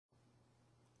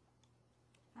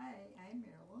I'm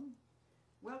Marilyn.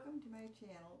 Welcome to my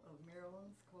channel of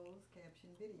Marilyn's Closed Caption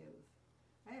videos.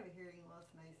 I have a hearing loss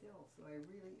myself, so I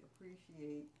really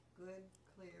appreciate good,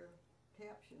 clear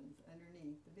captions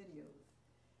underneath the videos.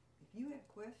 If you have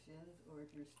questions, or if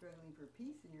you're struggling for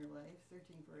peace in your life,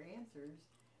 searching for answers,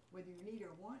 whether you need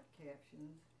or want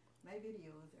captions, my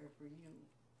videos are for you.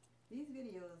 These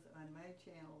videos on my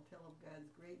channel tell of God's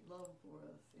great love for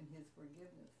us and His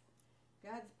forgiveness.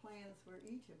 God's plans for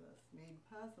each of us, made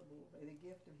possible by the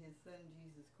gift of His Son,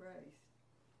 Jesus Christ,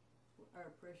 our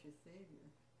precious Savior.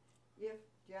 If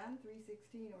John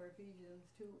 3:16 or Ephesians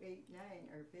 2:8-9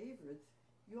 are favorites,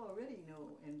 you already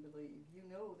know and believe. You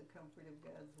know the comfort of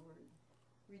God's Word.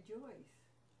 Rejoice.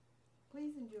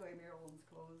 Please enjoy Marilyn's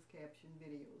Closed Caption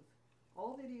videos.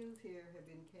 All videos here have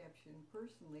been captioned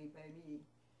personally by me,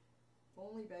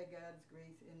 only by God's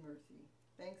grace and mercy.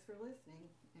 Thanks for listening,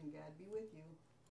 and God be with you.